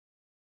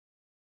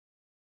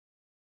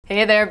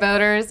Hey there,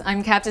 boaters.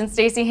 I'm Captain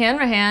Stacy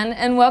Hanrahan,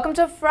 and welcome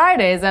to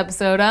Friday's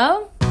episode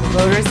of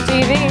Boaters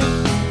TV.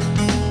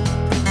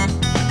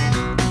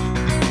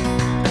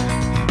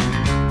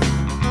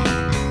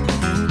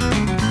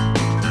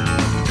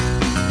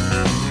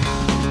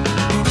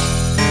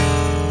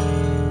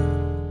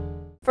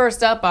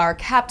 First up, our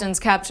Captain's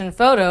Caption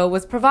photo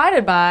was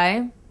provided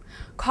by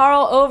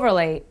Carl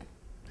Overlate.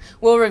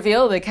 We'll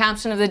reveal the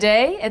caption of the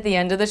day at the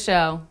end of the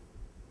show.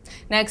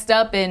 Next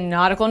up in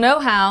Nautical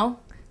Know-How,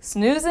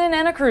 snoozin'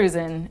 and a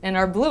cruisin' in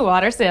our blue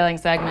water sailing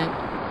segment.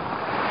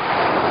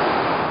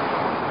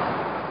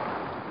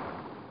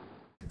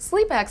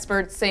 Sleep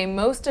experts say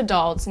most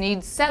adults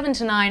need 7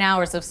 to 9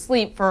 hours of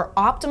sleep for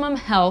optimum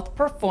health,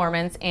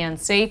 performance, and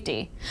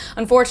safety.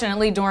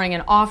 Unfortunately, during an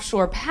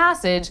offshore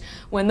passage,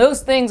 when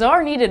those things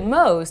are needed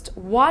most,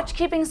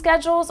 watch-keeping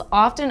schedules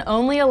often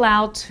only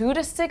allow 2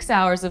 to 6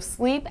 hours of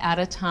sleep at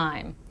a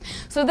time.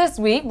 So this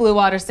week, Blue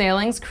Water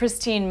Sailing's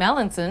Christine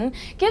Mellinson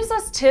gives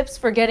us tips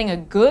for getting a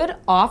good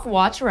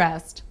off-watch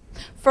rest.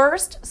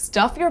 First,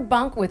 stuff your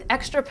bunk with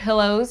extra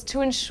pillows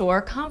to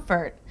ensure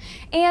comfort.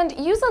 And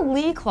use a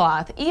lee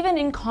cloth even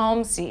in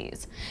calm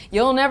seas.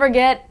 You'll never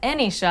get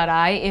any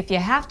shut-eye if you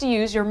have to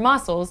use your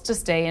muscles to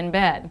stay in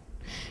bed.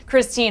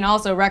 Christine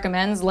also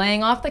recommends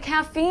laying off the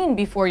caffeine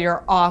before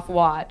you're off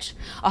watch.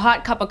 A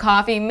hot cup of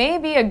coffee may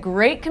be a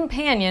great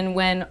companion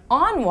when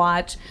on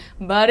watch,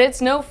 but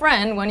it's no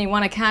friend when you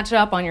want to catch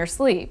up on your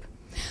sleep.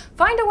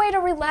 Find a way to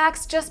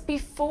relax just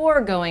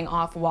before going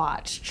off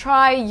watch.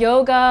 Try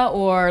yoga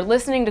or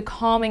listening to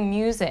calming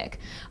music.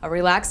 A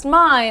relaxed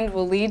mind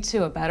will lead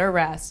to a better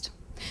rest.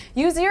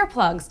 Use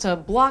earplugs to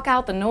block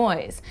out the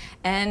noise.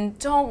 And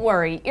don't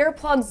worry,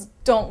 earplugs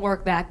don't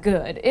work that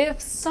good.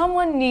 If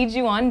someone needs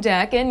you on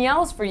deck and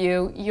yells for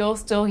you, you'll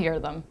still hear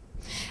them.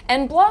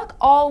 And block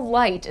all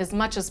light as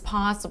much as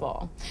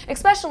possible.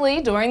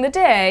 Especially during the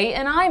day,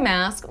 an eye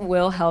mask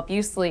will help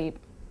you sleep.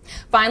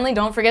 Finally,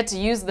 don't forget to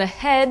use the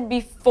head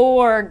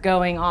before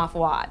going off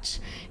watch.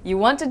 You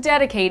want to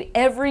dedicate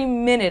every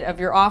minute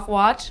of your off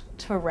watch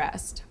to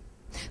rest.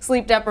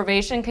 Sleep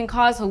deprivation can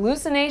cause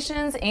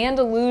hallucinations and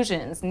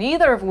illusions,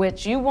 neither of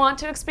which you want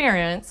to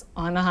experience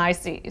on the high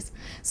seas.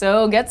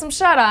 So get some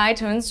shut-eye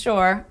to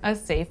ensure a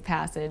safe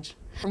passage.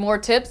 For more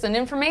tips and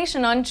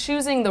information on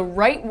choosing the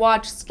right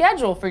watch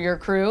schedule for your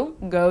crew,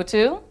 go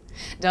to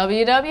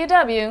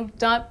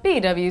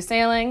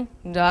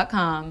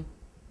www.bwsailing.com.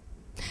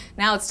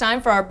 Now it's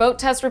time for our Boat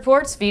Test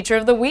Reports feature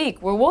of the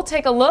week, where we'll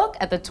take a look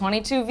at the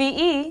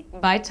 22VE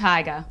by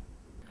Tige.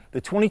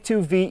 The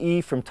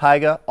 22VE from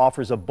Tige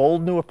offers a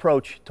bold new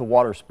approach to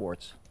water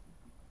sports.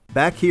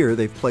 Back here,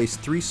 they've placed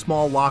 3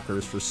 small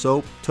lockers for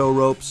soap, tow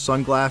ropes,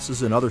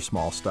 sunglasses, and other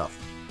small stuff.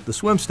 The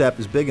swim step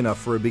is big enough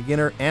for a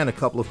beginner and a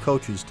couple of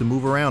coaches to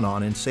move around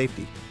on in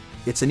safety.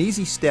 It's an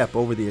easy step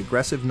over the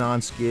aggressive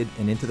non-skid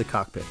and into the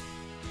cockpit.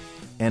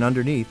 And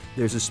underneath,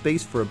 there's a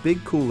space for a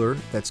big cooler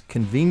that's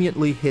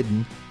conveniently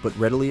hidden but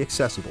readily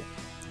accessible.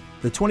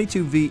 The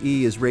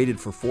 22VE is rated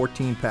for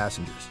 14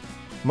 passengers.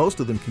 Most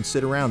of them can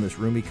sit around this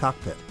roomy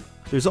cockpit.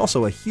 There's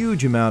also a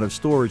huge amount of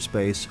storage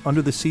space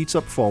under the seats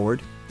up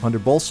forward, under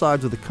both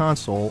sides of the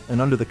console,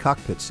 and under the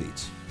cockpit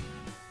seats.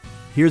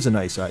 Here's a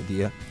nice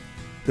idea.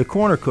 The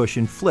corner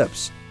cushion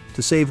flips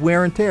to save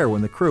wear and tear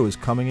when the crew is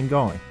coming and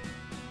going.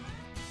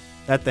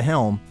 At the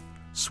helm,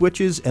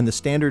 switches and the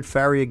standard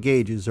Faria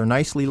gauges are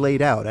nicely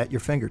laid out at your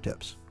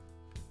fingertips.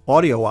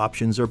 Audio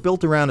options are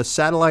built around a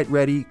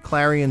satellite-ready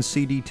Clarion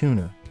CD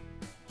tuner.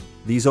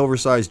 These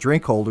oversized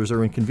drink holders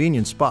are in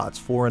convenient spots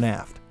fore and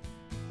aft.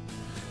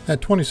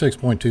 At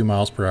 26.2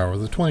 miles per hour,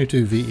 the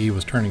 22VE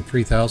was turning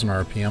 3,000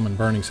 RPM and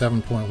burning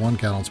 7.1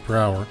 gallons per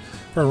hour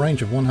for a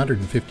range of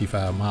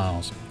 155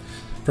 miles.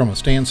 From a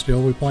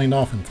standstill, we planed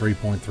off in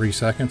 3.3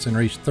 seconds and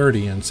reached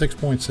 30 in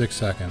 6.6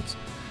 seconds.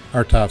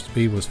 Our top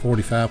speed was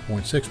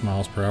 45.6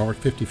 miles per hour at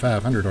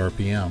 5,500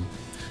 RPM.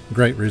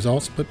 Great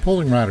results, but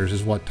pulling riders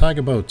is what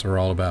Tige boats are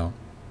all about.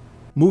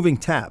 Moving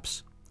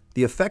taps.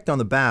 The effect on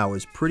the bow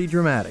is pretty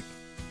dramatic.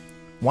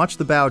 Watch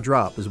the bow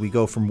drop as we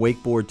go from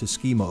wakeboard to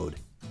ski mode.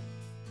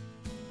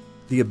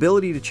 The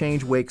ability to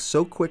change wakes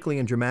so quickly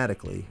and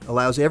dramatically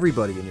allows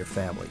everybody in your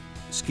family,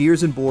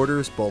 skiers and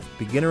boarders, both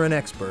beginner and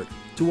expert,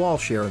 to all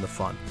share in the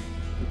fun.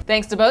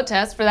 Thanks to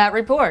BoatTEST for that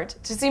report.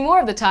 To see more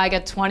of the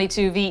Tige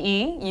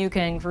 22VE, you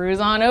can cruise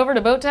on over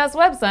to BoatTEST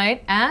website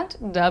at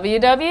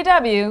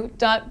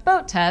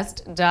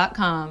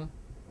www.boattest.com.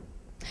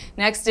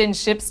 Next in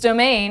Ship's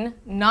Domain,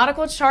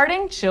 Nautical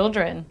Charting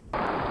Children.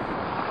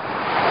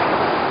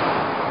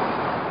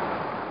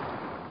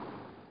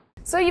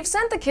 So you've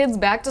sent the kids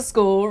back to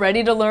school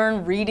ready to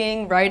learn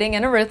reading, writing,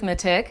 and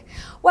arithmetic.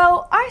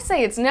 Well, I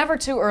say it's never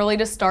too early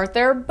to start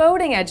their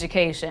boating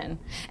education.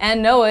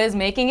 And NOAA is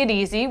making it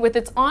easy with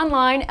its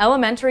online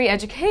elementary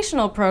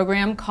educational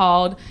program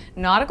called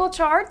Nautical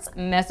Charts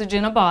Message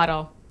in a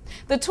Bottle.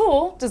 The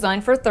tool,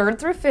 designed for 3rd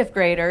through 5th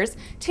graders,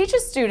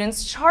 teaches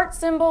students chart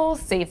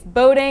symbols, safe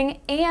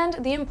boating, and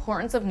the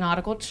importance of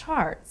nautical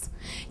charts.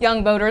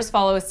 Young boaters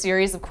follow a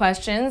series of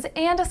questions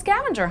and a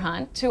scavenger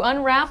hunt to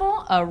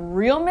unravel a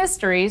real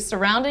mystery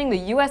surrounding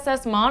the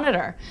USS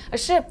Monitor, a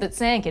ship that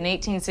sank in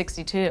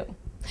 1862.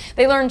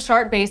 They learn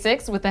chart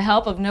basics with the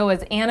help of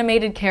NOAA's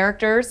animated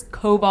characters,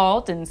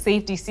 Cobalt and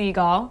Safety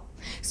Seagull.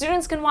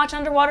 Students can watch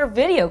underwater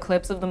video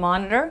clips of the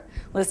Monitor,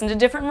 listen to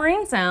different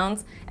marine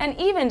sounds, and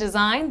even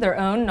design their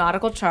own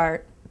nautical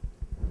chart.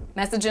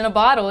 Message in a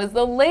Bottle is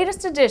the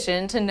latest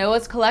addition to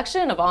NOAA's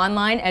collection of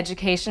online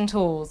education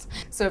tools.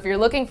 So if you're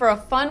looking for a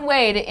fun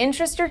way to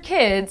interest your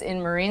kids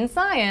in marine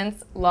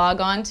science,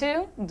 log on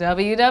to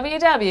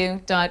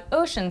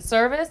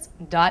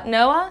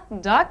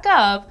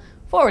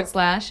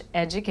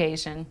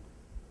www.oceanservice.noaa.gov/education.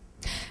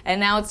 And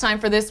now it's time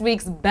for this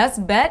week's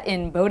Best Bet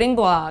in Boating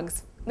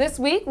Blogs. This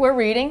week we're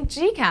reading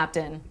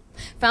gCaptain.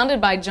 Founded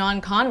by John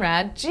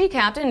Conrad,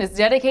 gCaptain is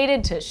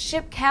dedicated to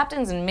ship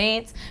captains and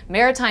mates,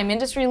 maritime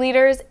industry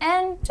leaders,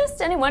 and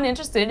just anyone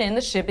interested in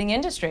the shipping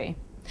industry.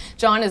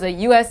 John is a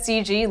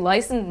USCG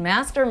licensed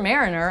master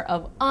mariner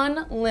of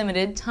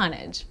unlimited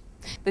tonnage.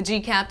 The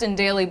gCaptain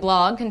daily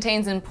blog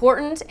contains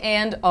important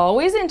and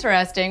always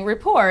interesting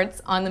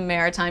reports on the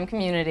maritime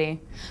community.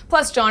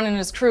 Plus, John and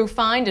his crew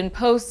find and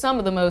post some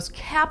of the most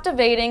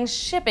captivating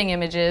shipping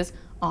images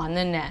on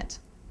the net.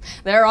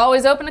 They're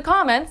always open to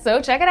comments, so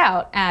check it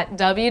out at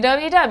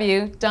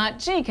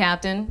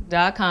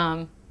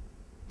www.gcaptain.com.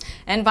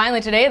 And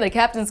finally today, the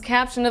captain's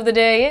caption of the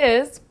day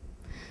is,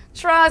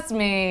 "Trust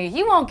me,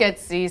 you won't get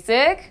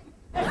seasick."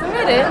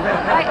 Submitted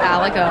by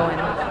Alec Owen.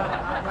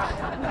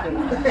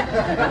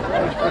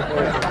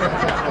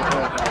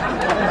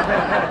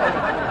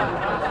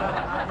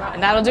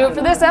 And that'll do it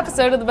for this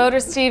episode of the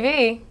Boaters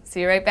TV.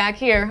 See you right back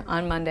here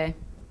on Monday.